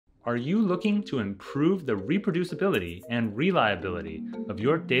Are you looking to improve the reproducibility and reliability of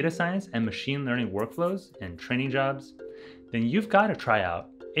your data science and machine learning workflows and training jobs? Then you've got to try out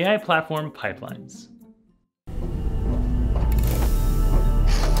AI Platform Pipelines.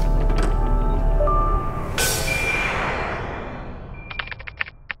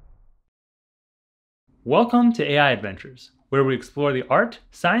 Welcome to AI Adventures, where we explore the art,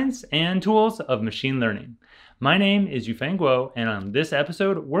 science, and tools of machine learning. My name is Yufeng Guo, and on this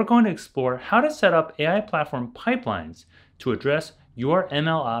episode, we're going to explore how to set up AI platform pipelines to address your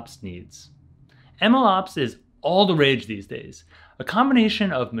MLOps needs. MLOps is all the rage these days, a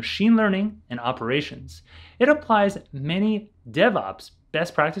combination of machine learning and operations. It applies many DevOps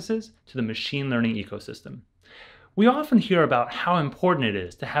best practices to the machine learning ecosystem. We often hear about how important it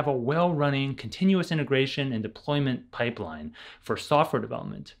is to have a well-running continuous integration and deployment pipeline for software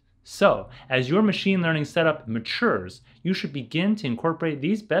development. So, as your machine learning setup matures, you should begin to incorporate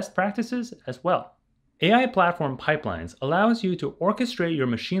these best practices as well. AI Platform Pipelines allows you to orchestrate your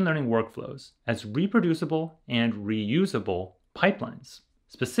machine learning workflows as reproducible and reusable pipelines.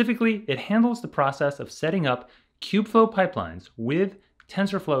 Specifically, it handles the process of setting up Kubeflow pipelines with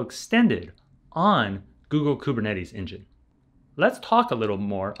TensorFlow extended on Google Kubernetes engine. Let's talk a little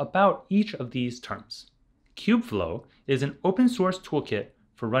more about each of these terms. Kubeflow is an open source toolkit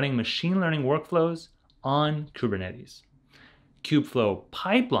for running machine learning workflows on Kubernetes. Kubeflow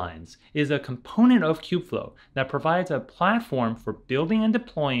Pipelines is a component of Kubeflow that provides a platform for building and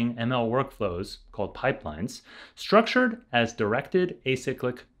deploying ML workflows, called pipelines, structured as directed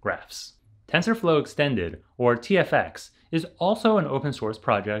acyclic graphs. TensorFlow Extended, or TFX, is also an open source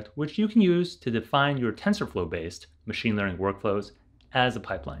project which you can use to define your TensorFlow-based machine learning workflows as a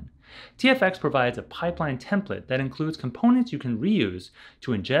pipeline. TFX provides a pipeline template that includes components you can reuse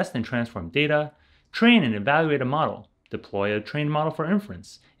to ingest and transform data, train and evaluate a model, deploy a trained model for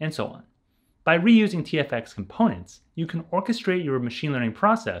inference, and so on. By reusing TFX components, you can orchestrate your machine learning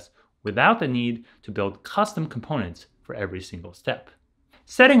process without the need to build custom components for every single step.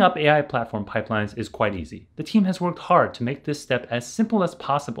 Setting up AI platform pipelines is quite easy. The team has worked hard to make this step as simple as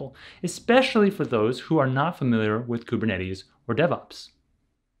possible, especially for those who are not familiar with Kubernetes or DevOps.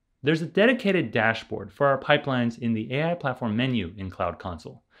 There's a dedicated dashboard for our pipelines in the AI platform menu in Cloud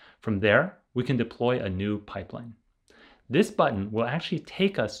Console. From there, we can deploy a new pipeline. This button will actually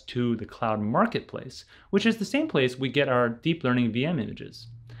take us to the Cloud Marketplace, which is the same place we get our deep learning VM images.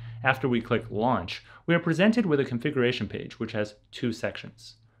 After we click Launch, we are presented with a configuration page which has two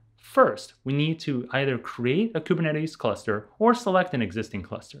sections. First, we need to either create a Kubernetes cluster or select an existing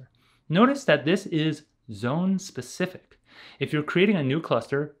cluster. Notice that this is zone specific. If you're creating a new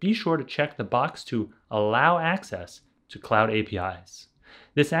cluster, be sure to check the box to allow access to cloud APIs.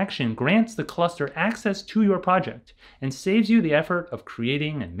 This action grants the cluster access to your project and saves you the effort of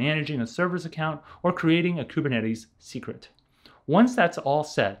creating and managing a server's account or creating a Kubernetes secret. Once that's all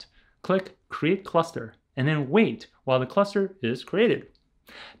set, click Create Cluster and then wait while the cluster is created.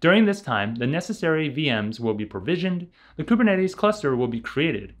 During this time, the necessary VMs will be provisioned, the Kubernetes cluster will be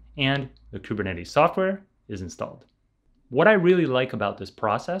created, and the Kubernetes software is installed. What I really like about this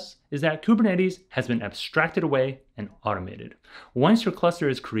process is that Kubernetes has been abstracted away and automated. Once your cluster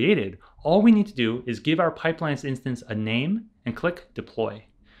is created, all we need to do is give our pipelines instance a name and click Deploy.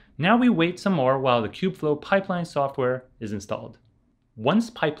 Now we wait some more while the Kubeflow pipeline software is installed. Once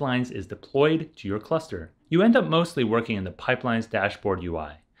Pipelines is deployed to your cluster, you end up mostly working in the Pipelines dashboard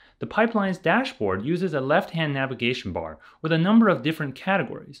UI. The Pipelines dashboard uses a left-hand navigation bar with a number of different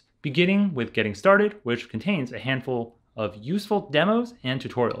categories, beginning with Getting Started, which contains a handful of useful demos and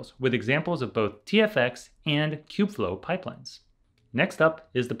tutorials with examples of both TFX and Kubeflow pipelines. Next up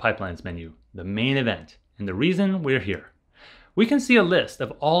is the Pipelines menu, the main event, and the reason we're here. We can see a list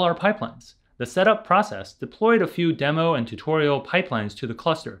of all our pipelines. The setup process deployed a few demo and tutorial pipelines to the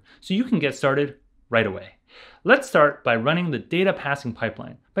cluster, so you can get started right away. Let's start by running the data passing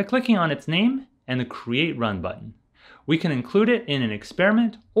pipeline by clicking on its name and the Create Run button. We can include it in an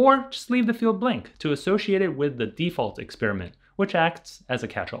experiment or just leave the field blank to associate it with the default experiment, which acts as a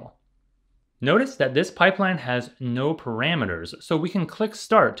catch-all. Notice that this pipeline has no parameters, so we can click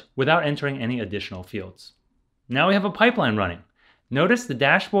Start without entering any additional fields. Now we have a pipeline running. Notice the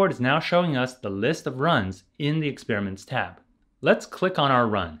dashboard is now showing us the list of runs in the Experiments tab. Let's click on our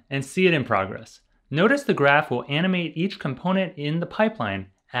run and see it in progress. Notice the graph will animate each component in the pipeline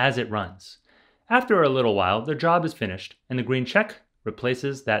as it runs. After a little while, the job is finished, and the green check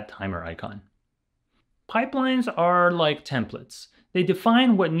replaces that timer icon. Pipelines are like templates. They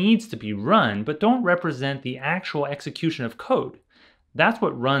define what needs to be run, but don't represent the actual execution of code. That's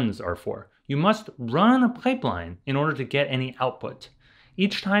what runs are for. You must run a pipeline in order to get any output.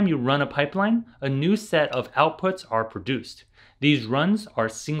 Each time you run a pipeline, a new set of outputs are produced. These runs are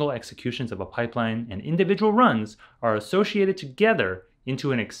single executions of a pipeline, and individual runs are associated together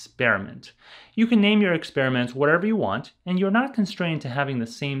into an experiment. You can name your experiments whatever you want, and you're not constrained to having the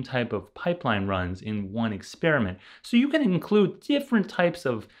same type of pipeline runs in one experiment. So you can include different types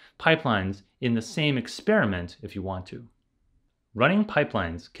of pipelines in the same experiment if you want to. Running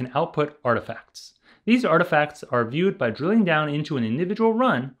pipelines can output artifacts. These artifacts are viewed by drilling down into an individual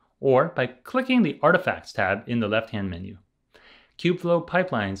run or by clicking the Artifacts tab in the left-hand menu. Kubeflow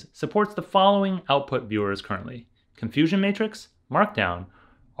Pipelines supports the following output viewers currently: Confusion Matrix, Markdown,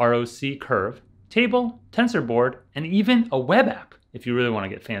 ROC Curve, Table, TensorBoard, and even a web app if you really want to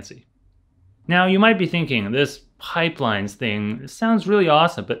get fancy. Now you might be thinking, this pipelines thing sounds really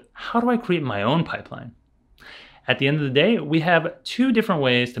awesome, but how do I create my own pipeline? At the end of the day, we have two different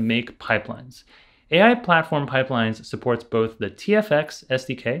ways to make pipelines. AI Platform Pipelines supports both the TFX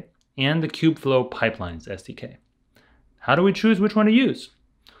SDK and the Kubeflow Pipelines SDK. How do we choose which one to use?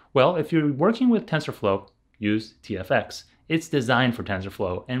 Well, if you're working with TensorFlow, use TFX. It's designed for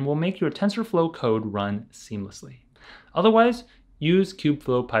TensorFlow and will make your TensorFlow code run seamlessly. Otherwise, use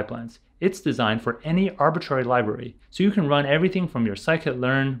Kubeflow Pipelines. It's designed for any arbitrary library, so you can run everything from your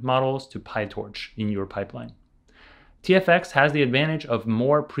scikit-learn models to PyTorch in your pipeline. TFX has the advantage of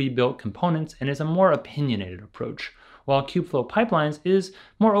more pre-built components and is a more opinionated approach, while Kubeflow Pipelines is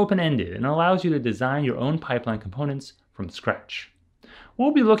more open-ended and allows you to design your own pipeline components from scratch. We'll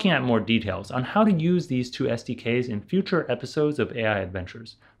be looking at more details on how to use these two SDKs in future episodes of AI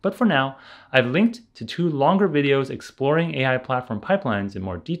Adventures, but for now, I've linked to two longer videos exploring AI platform pipelines in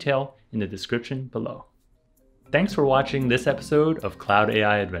more detail in the description below. Thanks for watching this episode of Cloud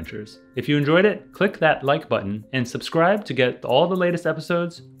AI Adventures. If you enjoyed it, click that like button and subscribe to get all the latest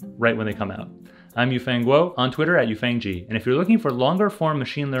episodes right when they come out. I'm Yufeng Guo on Twitter at YufengG, and if you're looking for longer form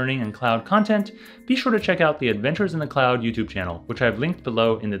machine learning and cloud content, be sure to check out the Adventures in the Cloud YouTube channel, which I've linked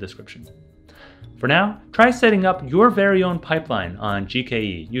below in the description. For now, try setting up your very own pipeline on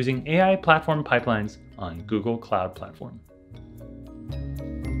GKE using AI Platform Pipelines on Google Cloud Platform.